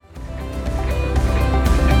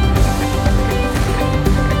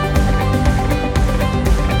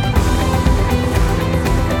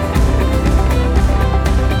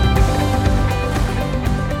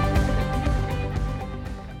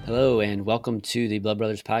Welcome to the Blood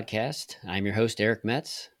Brothers podcast. I'm your host, Eric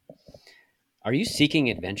Metz. Are you seeking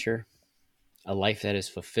adventure? A life that is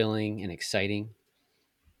fulfilling and exciting?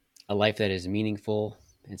 A life that is meaningful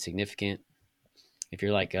and significant? If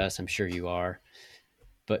you're like us, I'm sure you are.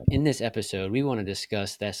 But in this episode, we want to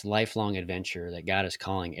discuss this lifelong adventure that God is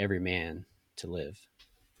calling every man to live.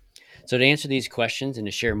 So, to answer these questions and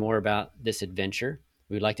to share more about this adventure,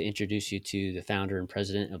 we would like to introduce you to the founder and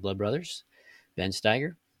president of Blood Brothers, Ben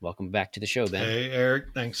Steiger. Welcome back to the show, Ben. Hey,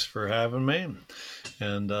 Eric, thanks for having me.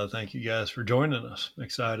 And thank you guys for joining us.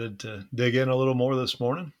 Excited to dig in a little more this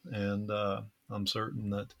morning. And I'm certain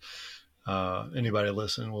that anybody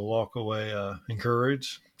listening will walk away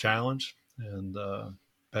encouraged, challenged, and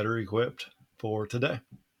better equipped for today.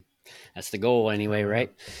 That's the goal anyway,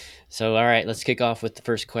 right? So, all right, let's kick off with the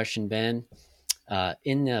first question, Ben.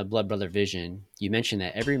 In the Blood Brother Vision, you mentioned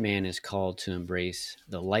that every man is called to embrace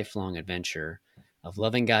the lifelong adventure of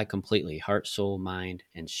loving God completely, heart, soul, mind,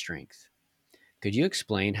 and strength. Could you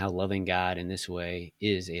explain how loving God in this way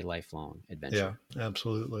is a lifelong adventure? Yeah,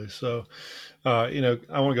 absolutely. So, I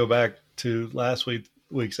want to go back to last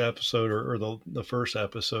week's episode or the first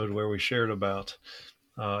episode where we shared about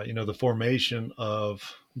the formation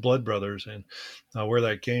of Blood Brothers and where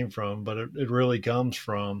that came from. But it really comes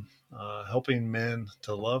from helping men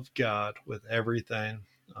to love God with everything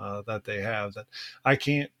that they have. That I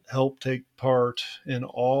can't help take part in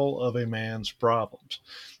all of a man's problems.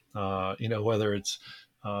 Whether it's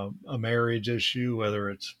a marriage issue, whether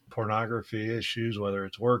it's pornography issues, whether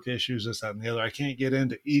it's work issues, this, that, and the other. I can't get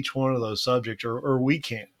into each one of those subjects, or we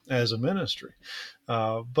can't as a ministry.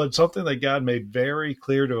 But something that God made very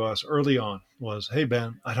clear to us early on was, hey,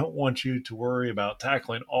 Ben, I don't want you to worry about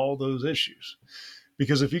tackling all those issues.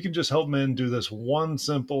 Because if you can just help men do this one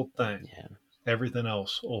simple thing, everything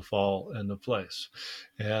else will fall into place.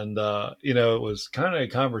 And, it was kind of a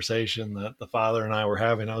conversation that the father and I were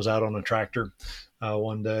having. I was out on a tractor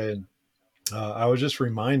one day, and I was just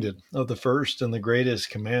reminded of the first and the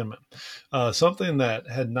greatest commandment, something that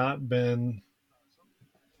had not been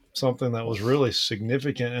something that was really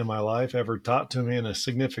significant in my life, ever taught to me in a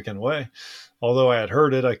significant way. Although I had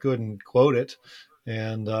heard it, I couldn't quote it.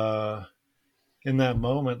 And in that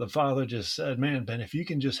moment, the father just said, man, Ben, if you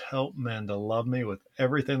can just help men to love me with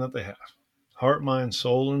everything that they have, heart, mind,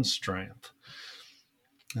 soul, and strength,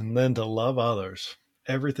 and then to love others,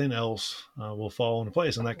 everything else will fall into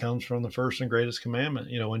place. And that comes from the first and greatest commandment.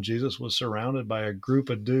 When Jesus was surrounded by a group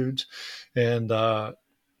of dudes, and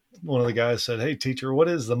one of the guys said, hey, teacher, what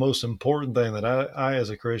is the most important thing that I as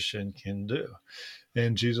a Christian can do?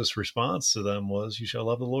 And Jesus' response to them was, you shall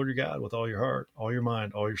love the Lord your God with all your heart, all your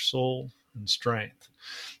mind, all your soul and strength.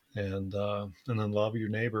 And then love your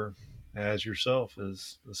neighbor as yourself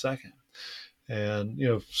is the second. And,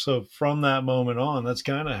 so from that moment on, that's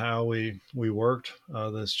kind of how we worked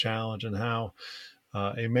this challenge, and how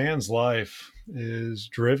a man's life is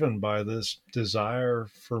driven by this desire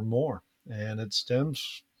for more. And it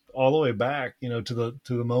stems all the way back, to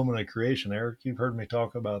the moment of creation. Eric, you've heard me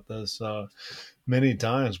talk about this many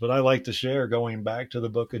times, but I like to share going back to the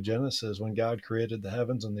book of Genesis, when God created the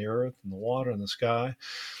heavens and the earth and the water and the sky,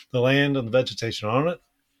 the land and the vegetation on it,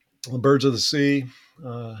 the birds of the sea,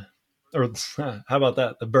 or how about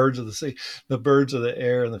that? The birds of the sea, the birds of the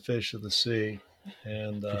air and the fish of the sea,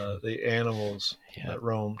 and the animals that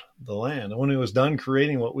roamed the land. And when he was done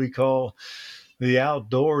creating what we call the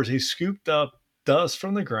outdoors, he scooped up dust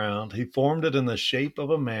from the ground. He formed it in the shape of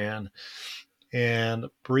a man and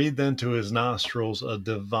breathed into his nostrils a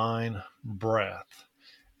divine breath.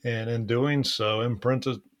 And in doing so,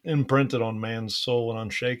 imprinted on man's soul an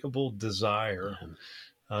unshakable desire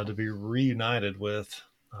to be reunited with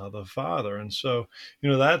the Father. And so,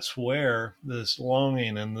 that's where this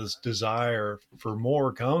longing and this desire for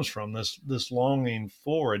more comes from, this longing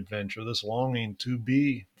for adventure, this longing to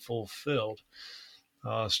be fulfilled.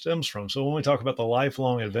 Stems from. So when we talk about the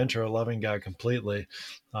lifelong adventure of loving God completely,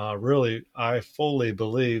 really, I fully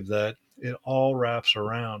believe that it all wraps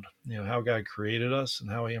around, how God created us and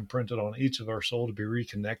how he imprinted on each of our soul to be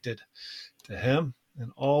reconnected to him.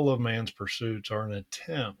 And all of man's pursuits are an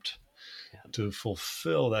attempt to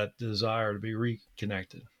fulfill that desire to be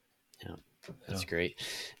reconnected. Yeah, that's great.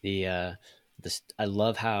 I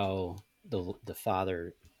love how the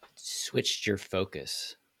Father switched your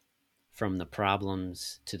focus from the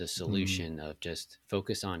problems to the solution of just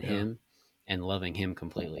focus on him and loving him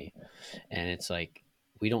completely. And it's like,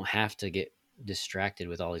 we don't have to get distracted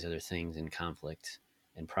with all these other things and conflict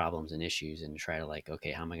and problems and issues and try to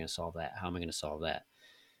okay, how am I going to solve that? How am I going to solve that?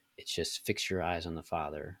 It's just fix your eyes on the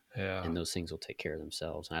Father, and those things will take care of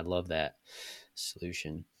themselves. And I love that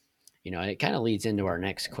solution. And it kind of leads into our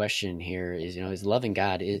next question here is, is loving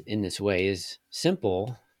God in this way is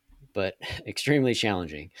simple, but extremely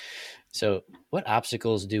challenging. So what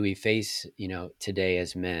obstacles do we face, today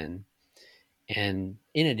as men? And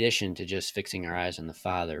in addition to just fixing our eyes on the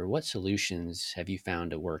Father, what solutions have you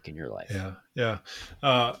found to work in your life? Yeah,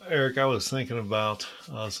 yeah. Eric, I was thinking about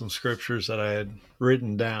some scriptures that I had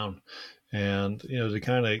written down, and to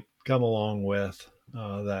kind of come along with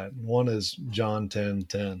that. One is John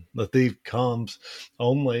 10:10. The thief comes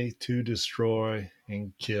only to destroy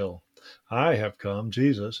and kill. I have come,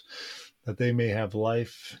 Jesus, that they may have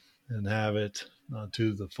life and have it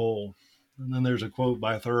to the full. And then there's a quote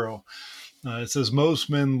by Thoreau. It says, most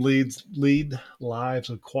men lead lives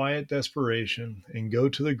of quiet desperation and go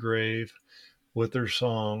to the grave with their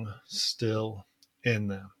song still in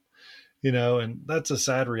them. And that's a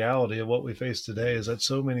sad reality of what we face today, is that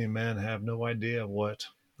so many men have no idea what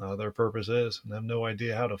their purpose is, and have no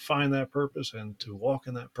idea how to find that purpose and to walk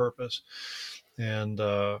in that purpose. And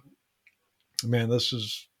man,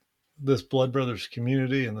 this Blood Brothers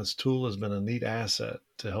community and this tool has been a neat asset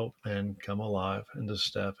to help men come alive and to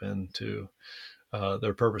step into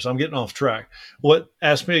their purpose. I'm getting off track.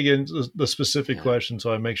 Ask me again the specific Yeah, question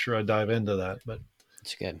so I make sure I dive into that. But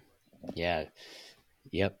it's good. Yeah.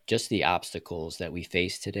 Yep. Just the obstacles that we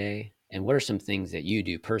face today. And what are some things that you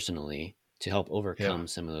do personally to help yeah, overcome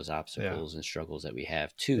some of those yeah, obstacles and struggles that we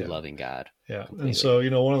have to yeah. loving God Yeah. And completely?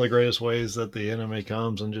 so, one of the greatest ways that the enemy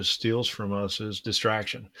comes and just steals from us is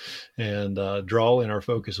distraction and drawing our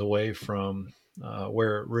focus away from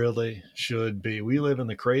where it really should be. We live in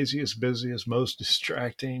the craziest, busiest, most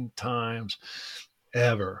distracting times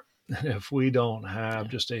ever. And if we don't have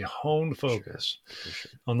Yeah, just a honed for sure. focus For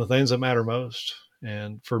sure. on the things that matter most,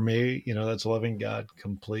 and for me, that's loving God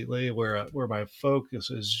completely, where my focus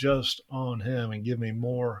is just on Him and give me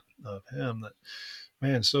more of Him, that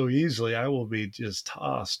man, so easily I will be just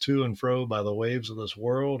tossed to and fro by the waves of this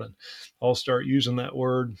world, and I'll start using that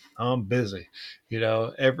word. I'm busy.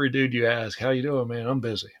 Every dude you ask, how you doing, man? I'm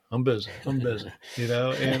busy. I'm busy. I'm busy.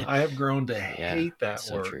 And I have grown to Yeah, hate that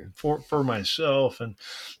so word true. for myself, and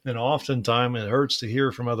oftentimes it hurts to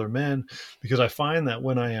hear from other men, because I find that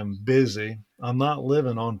when I am busy, I'm not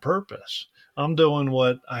living on purpose. I'm doing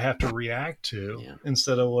what I have to react to Yeah,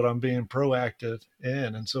 instead of what I'm being proactive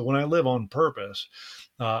in. And so when I live on purpose,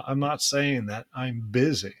 I'm not saying that I'm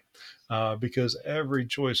busy, because every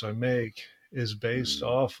choice I make is based mm,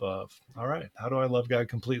 off of, all right, how do I love God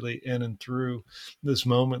completely in and through this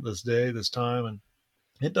moment, this day, this time? And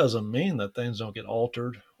it doesn't mean that things don't get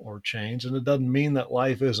altered or changed. And it doesn't mean that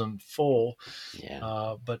life isn't full.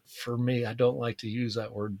 yeah, But for me, I don't like to use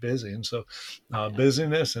that word busy. And so yeah,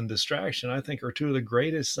 busyness and distraction, I think, are two of the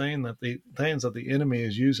greatest things that the enemy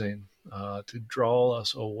is using to draw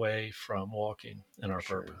us away from walking in for our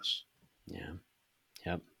sure. purpose. Yeah,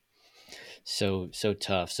 yep. So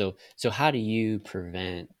tough. So how do you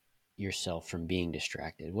prevent yourself from being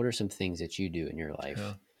distracted? What are some things that you do in your Yeah.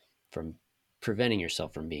 life from preventing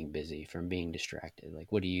yourself from being busy, from being distracted?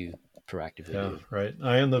 Like, what do you proactively Yeah, do? right.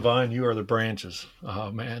 I am the vine, you are the branches.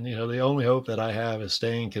 Oh man, the only hope that I have is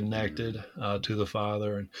staying Mm, connected to the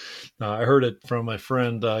Father. And I heard it from my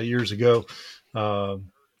friend years ago, uh,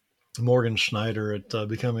 Morgan Schneider at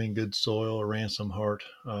Becoming Good Soil, a Ransom Heart.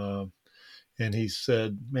 And he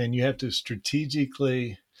said, man, you have to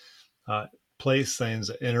strategically uh, place things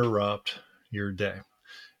that interrupt your day.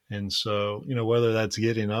 And so, whether that's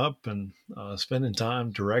getting up and spending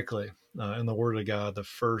time directly in the Word of God, the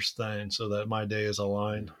first thing, so that my day is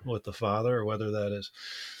aligned mm, with the Father, or whether that is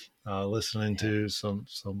listening yep. to some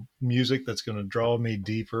music that's going to draw me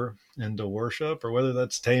deeper into worship, or whether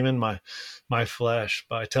that's taming my flesh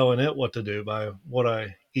by telling it what to do, by what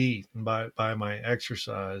I eat, and by my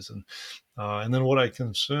exercise, and then what I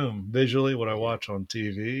consume visually, what I Yeah. watch on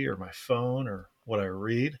TV or my phone, or what I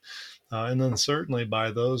read, and then certainly by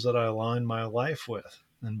those that I align my life with,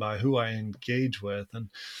 and by who I engage with. And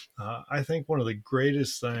I think one of the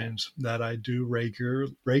greatest Okay. things that I do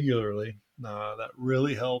regularly that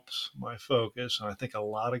really helps my focus, and I think a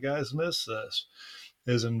lot of guys miss this,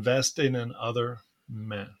 is investing in other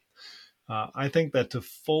men. I think that to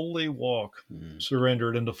fully walk Mm,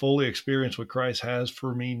 surrendered and to fully experience what Christ has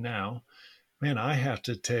for me now, man, I have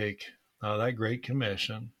to take that Great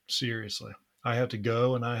Commission seriously. I have to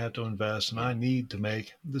go and I have to invest and yeah. I need to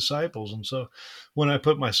make disciples. And so when I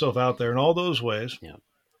put myself out there in all those ways, Yeah.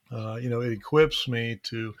 it equips me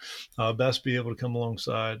to best be able to come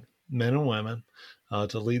alongside men and women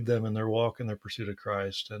to lead them in their walk in their pursuit of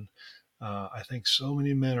Christ. And I think so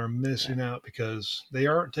many men are missing out because they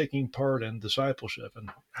aren't taking part in discipleship. And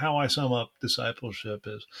how I sum up discipleship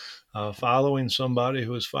is following somebody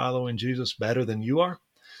who is following Jesus better than you are,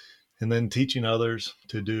 and then teaching others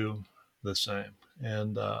to do the same.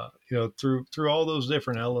 And through all those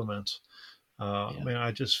different elements, man,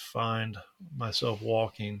 I just find myself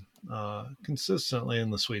walking consistently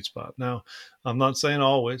in the sweet spot. Now, I'm not saying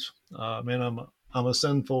always. Man, I'm a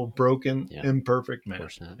sinful, broken, imperfect man,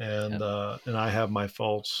 and I have my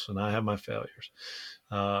faults and I have my failures.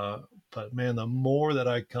 But man, the more that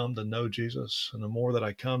I come to know Jesus, and the more that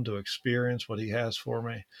I come to experience what He has for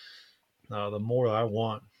me, the more I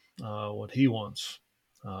want what He wants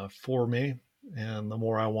for me, and the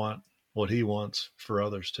more I want what He wants for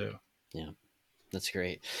others too. Yeah. That's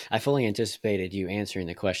great. I fully anticipated you answering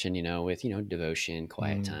the question, with, devotion,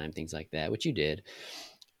 quiet time, things like that, which you did.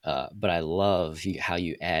 But I love how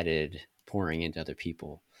you added pouring into other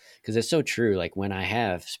people, because it's so true. Like when I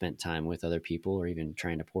have spent time with other people, or even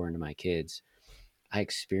trying to pour into my kids, I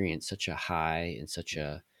experience such a high and such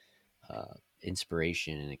a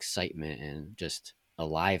inspiration and excitement and just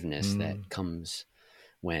aliveness that comes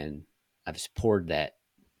when I've poured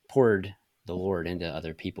the Lord into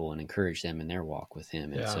other people and encourage them in their walk with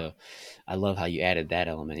Him. And so I love how you added that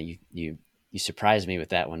element. You surprised me with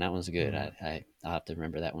that one. That one's good. I'll have to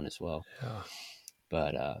remember that one as well. Yeah.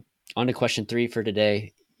 But on to question 3 for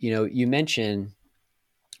today. You mentioned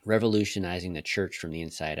revolutionizing the church from the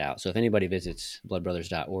inside out. So if anybody visits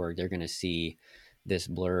bloodbrothers.org, they're going to see this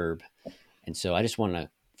blurb. And so I just want to,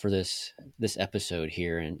 for this episode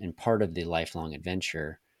here and part of the lifelong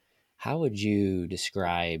adventure, how would you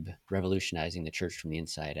describe revolutionizing the church from the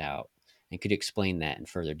inside out? And could you explain that in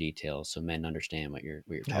further detail so men understand what you're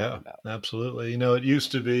talking about? Absolutely. It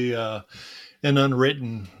used to be an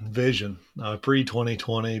unwritten vision,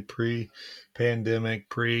 pre-2020, pre-pandemic,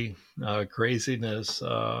 pre-craziness,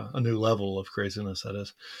 a new level of craziness, that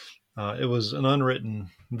is. It was an unwritten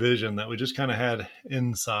vision that we just kind of had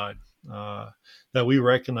inside, that we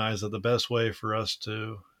recognized that the best way for us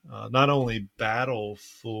to not only battle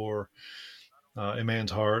for a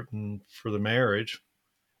man's heart and for the marriage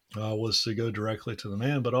was to go directly to the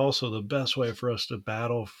man, but also the best way for us to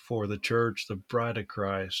battle for the church, the bride of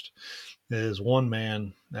Christ, is one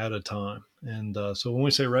man at a time. And so when we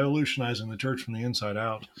say revolutionizing the church from the inside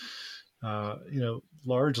out,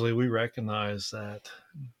 largely we recognize that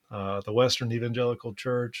the Western evangelical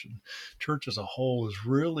church as a whole is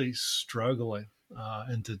really struggling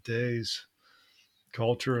in today's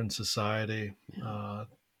culture and society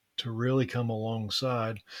to really come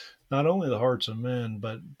alongside not only the hearts of men,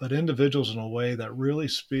 but individuals in a way that really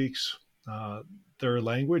speaks their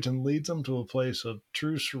language and leads them to a place of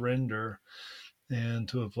true surrender and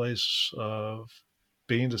to a place of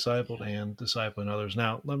being discipled and discipling others.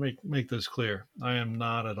 Now, let me make this clear. I am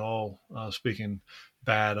not at all speaking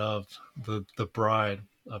bad of the bride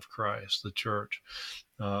of Christ, the church.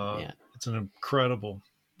 It's an incredible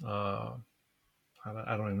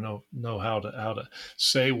I don't even know how to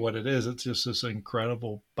say what it is. It's just this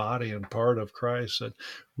incredible body and part of Christ that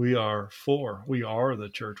we are for. We are the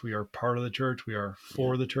church. We are part of the church. We are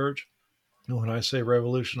for the church. And when I say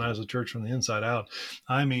revolutionize the church from the inside out,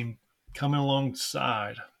 I mean coming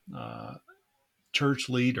alongside church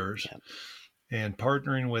leaders and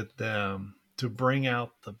partnering with them to bring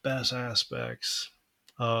out the best aspects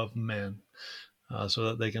of men so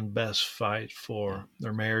that they can best fight for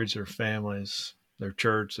their marriage, their families, their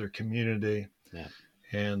church, their community,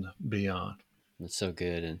 and beyond. That's so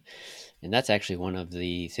good. And that's actually one of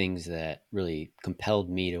the things that really compelled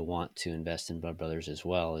me to want to invest in Blood Brothers as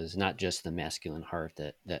well, is not just the masculine heart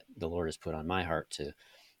that the Lord has put on my heart to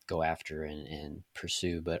go after and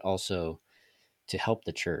pursue, but also to help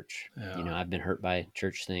the church. I've been hurt by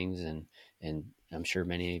church things, and I'm sure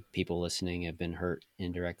many people listening have been hurt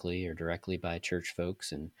indirectly or directly by church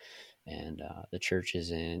folks, and the church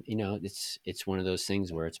is in, it's one of those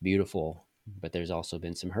things where it's beautiful, but there's also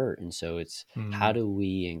been some hurt. And so it's how do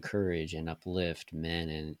we encourage and uplift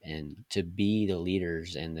men and to be the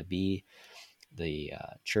leaders and to be the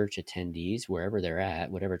church attendees wherever they're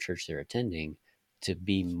at, whatever church they're attending, to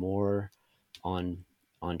be more on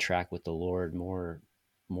track with the Lord, more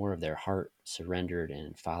of their heart surrendered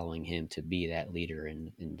and following Him, to be that leader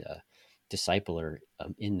and discipler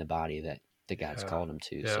in the body that God's called them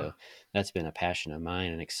to. So that's been a passion of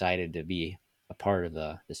mine, and excited to be a part of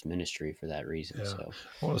this ministry for that reason. So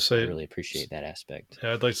I want to say, I really appreciate that aspect.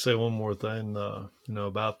 I'd like to say one more thing,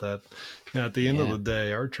 about that. At the end of the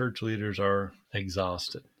day, our church leaders are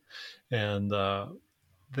exhausted, and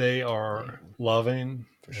they are loving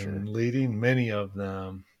and leading many of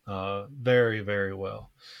them very, very well.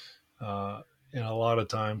 Uh, and a lot of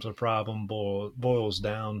times the problem boils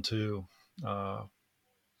down to, uh,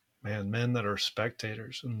 men that are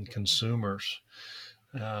spectators and consumers.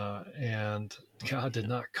 And God did Yeah.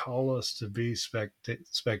 not call us to be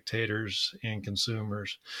spectators and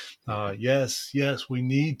consumers. Right. Yes, we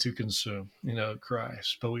need to consume,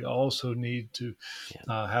 Christ, but we also need to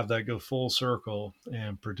Yeah. have that go full circle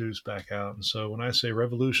and produce back out. And so when I say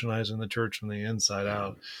revolutionizing the church from the inside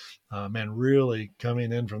Yeah. out, man, really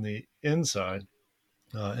coming in from the inside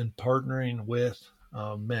and partnering with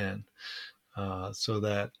men so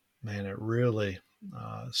that, man, it really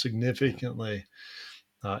Yeah. significantly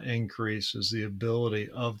increases the ability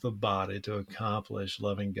of the body to accomplish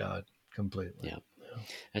loving God completely. Yeah.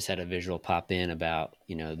 I just had a visual pop in about,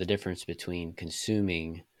 the difference between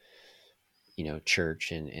consuming,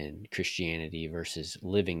 church and Christianity versus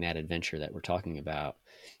living that adventure that we're talking about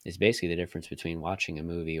is basically the difference between watching a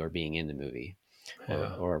movie or being in the movie, or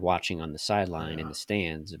Yeah, or watching on the sideline in yeah, the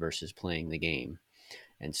stands versus playing the game.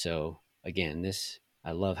 And so again, this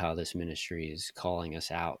I love how this ministry is calling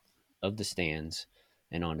us out of the stands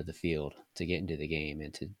and onto the field to get into the game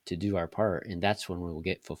and to do our part. And that's when we will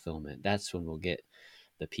get fulfillment. That's when we'll get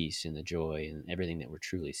the peace and the joy and everything that we're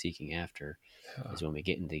truly seeking after, yeah, is when we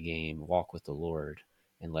get into the game, walk with the Lord,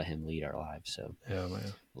 and let Him lead our lives. So yeah,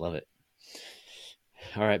 man. love it.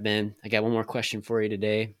 All right, Ben, I got one more question for you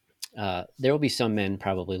today. There will be some men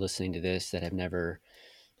probably listening to this that have never,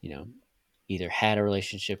 you know, either had a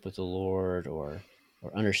relationship with the Lord or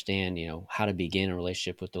understand, how to begin a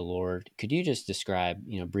relationship with the Lord. Could you just describe,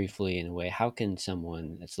 briefly in a way, how can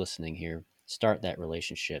someone that's listening here start that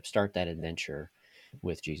relationship, start that adventure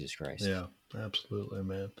with Jesus Christ? Yeah, absolutely,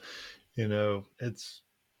 man. It's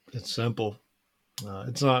simple.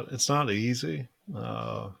 It's not easy,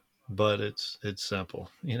 but it's simple.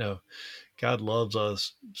 God loves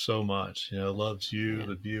us so much. Loves you, Yeah.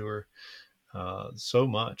 the viewer, so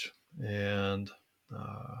much, and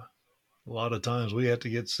a lot of times we have to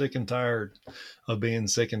get sick and tired of being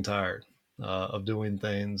sick and tired of doing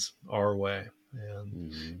things our way.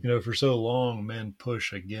 And Mm-hmm. for so long, men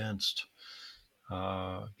push against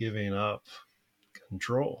giving up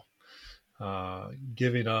control,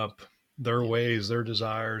 giving up their Yeah. ways, their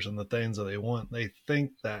desires, and the things that they want. They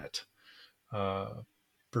think that uh,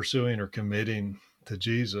 pursuing or committing to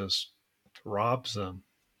Jesus robs them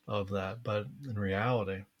of that, but in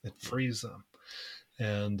reality, it Yeah. frees them.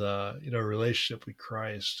 And a relationship with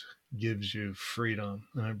Christ gives you freedom,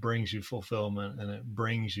 and it brings you fulfillment, and it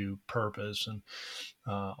brings you purpose. And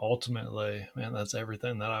ultimately, man, that's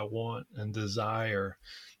everything that I want and desire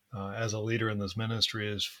as a leader in this ministry,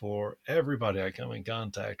 is for everybody I come in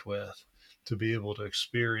contact with to be able to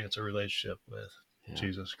experience a relationship with Yeah.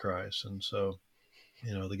 Jesus Christ. And so,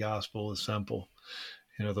 the gospel is simple.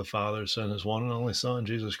 The Father sent His one and only Son,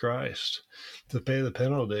 Jesus Christ, to pay the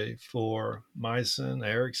penalty for my sin,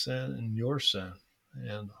 Eric's sin, and your sin.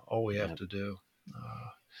 And all we have Yeah. to do uh,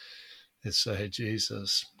 is say,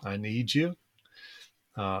 Jesus, I need you.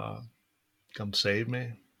 Uh, Come save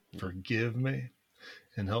me, Yeah. forgive me,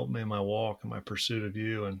 and help me in my walk and my pursuit of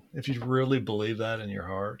you. And if you really believe that in your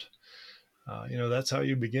heart, that's how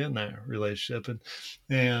you begin that relationship.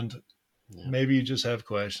 And Yeah. maybe you just have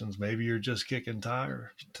questions. Maybe you're just kicking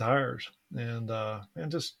tires,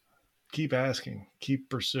 and just keep asking, keep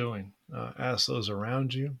pursuing. Ask those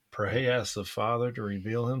around you. Yeah. Pray. Ask the Father to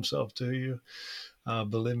reveal Himself to you.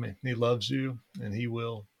 Believe me, He loves you, and He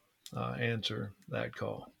will answer that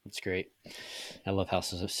call. It's great. I love how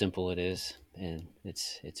simple it is, and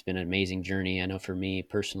it's been an amazing journey. I know for me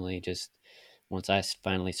personally, just once I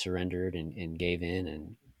finally surrendered and gave in,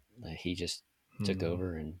 and He just took Mm-hmm.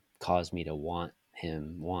 over and caused me to want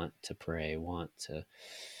Him, want to pray, want to,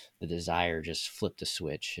 the desire just flipped a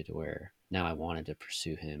switch to where now I wanted to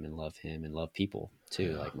pursue Him and love people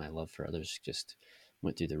too. Yeah, Like my love for others just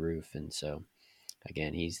went through the roof, and so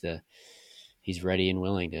again, He's ready and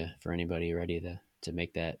willing to for anybody ready to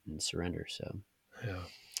make that and surrender. So, yeah,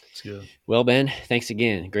 it's good. well, Ben, thanks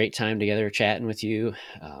again. Great time together chatting with you.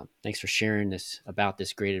 Thanks for sharing this about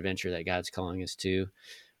this great adventure that God's calling us to.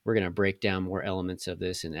 We're going to break down more elements of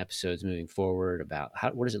this in episodes moving forward about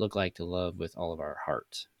what does it look like to love with all of our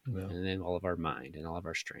heart, Yeah, and then all of our mind and all of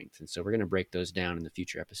our strength. And so we're going to break those down in the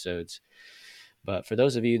future episodes. But for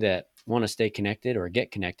those of you that want to stay connected or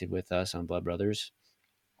get connected with us on Blood Brothers,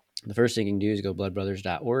 the first thing you can do is go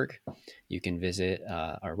bloodbrothers.org. You can visit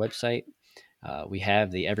our website. We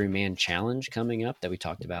have the Everyman Challenge coming up that we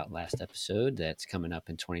talked about last episode. That's coming up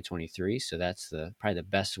in 2023. So that's probably the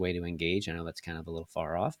best way to engage. I know that's kind of a little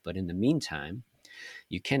far off, but in the meantime,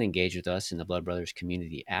 you can engage with us in the Blood Brothers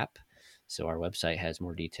community app. So our website has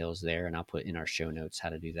more details there, and I'll put in our show notes how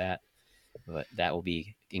to do that. But that will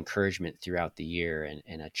be encouragement throughout the year,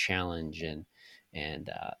 and a challenge, and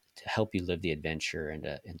to help you live the adventure, and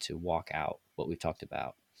to walk out what we've talked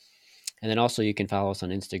about. And then also you can follow us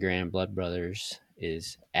on Instagram. Blood Brothers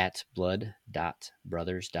is at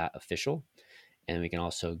blood.brothers.official. And we can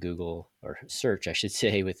also Google, or search, I should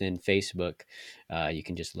say, within Facebook. You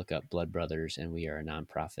can just look up Blood Brothers, and we are a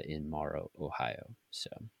nonprofit in Morrow, Ohio. So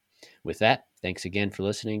with that, thanks again for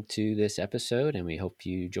listening to this episode, and we hope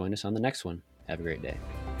you join us on the next one. Have a great day.